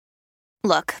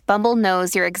Look, Bumble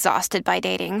knows you're exhausted by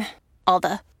dating. All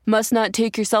the must not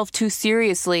take yourself too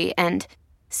seriously and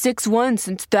 6'1"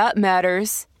 since that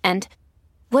matters. And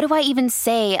what do I even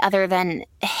say other than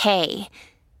hey?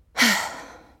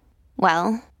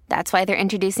 Well, that's why they're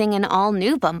introducing an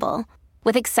all-new Bumble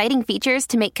with exciting features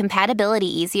to make compatibility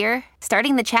easier,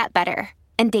 starting the chat better,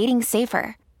 and dating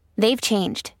safer. They've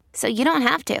changed, so you don't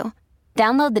have to.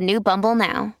 Download the new Bumble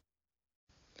now.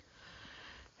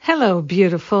 Hello,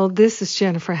 beautiful. This is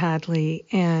Jennifer Hadley,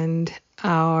 and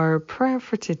our prayer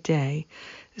for today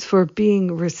is for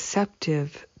being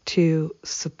receptive to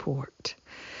support.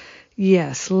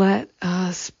 Yes, let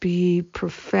us be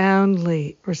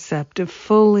profoundly receptive,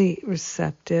 fully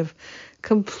receptive,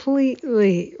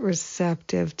 completely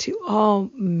receptive to all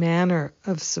manner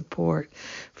of support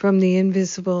from the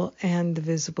invisible and the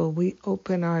visible. We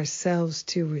open ourselves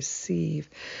to receive.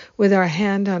 With our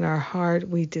hand on our heart,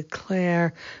 we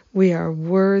declare we are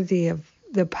worthy of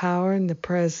the power and the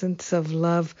presence of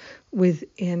love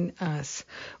within us.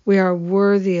 We are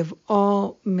worthy of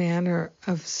all manner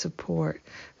of support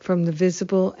from the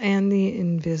visible and the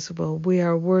invisible. We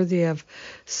are worthy of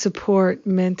support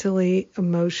mentally,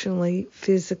 emotionally,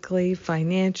 physically,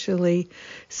 financially,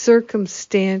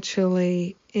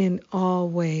 circumstantially, in all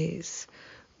ways.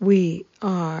 We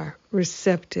are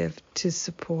receptive to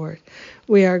support.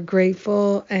 We are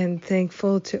grateful and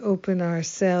thankful to open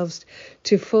ourselves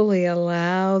to fully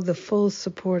allow the full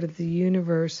support of the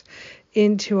universe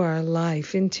into our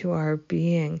life, into our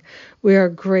being. We are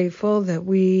grateful that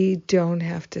we don't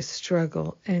have to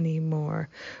struggle anymore.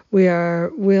 We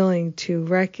are willing to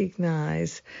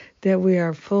recognize that we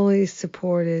are fully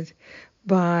supported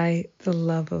by the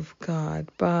love of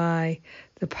God, by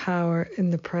the power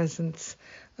and the presence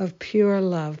of pure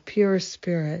love, pure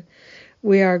spirit.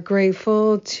 We are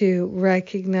grateful to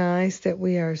recognize that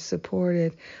we are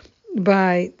supported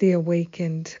by the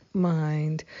awakened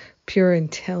mind. Pure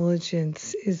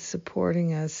intelligence is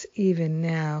supporting us even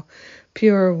now.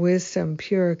 Pure wisdom,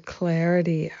 pure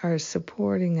clarity are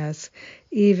supporting us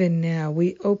even now.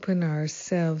 We open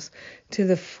ourselves to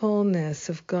the fullness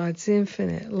of God's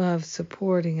infinite love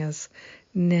supporting us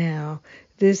now.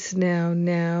 This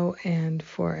now, and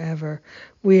forever.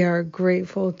 We are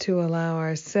grateful to allow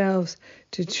ourselves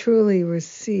to truly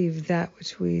receive that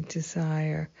which we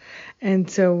desire. And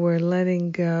so we're letting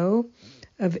go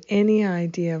of any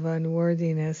idea of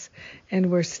unworthiness, and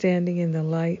we're standing in the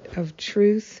light of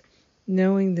truth,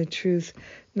 knowing the truth,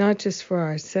 not just for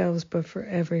ourselves, but for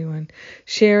everyone,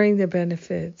 sharing the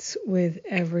benefits with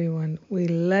everyone. We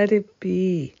let it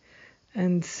be,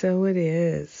 and so it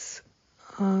is.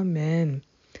 Amen.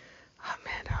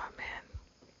 Amen, amen.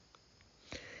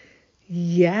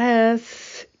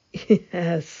 Yes,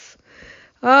 yes.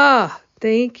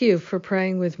 Thank you for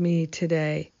praying with me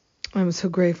today. I'm so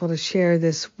grateful to share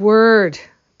this word,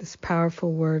 this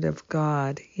powerful word of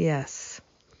God. Yes.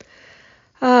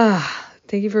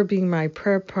 Thank you for being my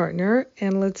prayer partner.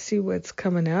 And let's see what's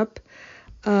coming up.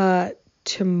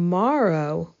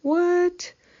 Tomorrow,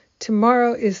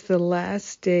 Tomorrow is the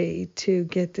last day to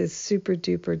get this super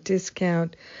duper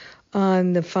discount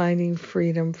on the Finding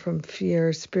Freedom from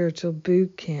Fear Spiritual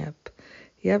Boot Camp.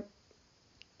 Yep.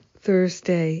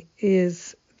 Thursday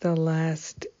is the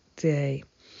last day.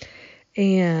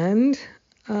 And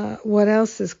what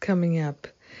else is coming up?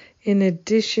 In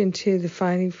addition to the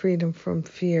Finding Freedom from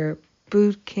Fear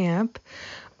Boot Camp,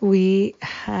 we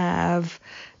have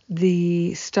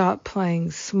the Stop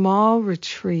Playing Small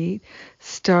retreat.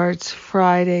 Starts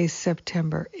Friday,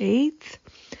 September 8th.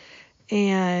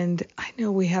 And I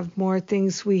know we have more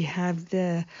things. We have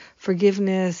the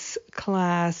forgiveness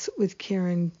class with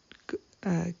Karen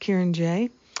J.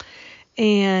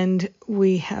 And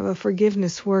we have a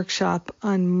forgiveness workshop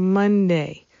on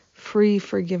Monday, free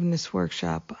forgiveness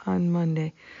workshop on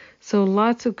Monday. So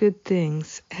lots of good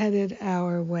things headed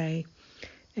our way.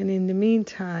 And in the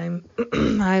meantime,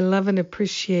 I love and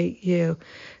appreciate you.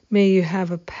 May you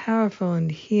have a powerful and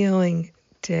healing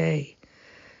day,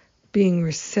 being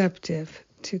receptive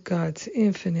to God's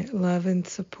infinite love and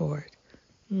support.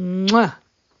 Mwah!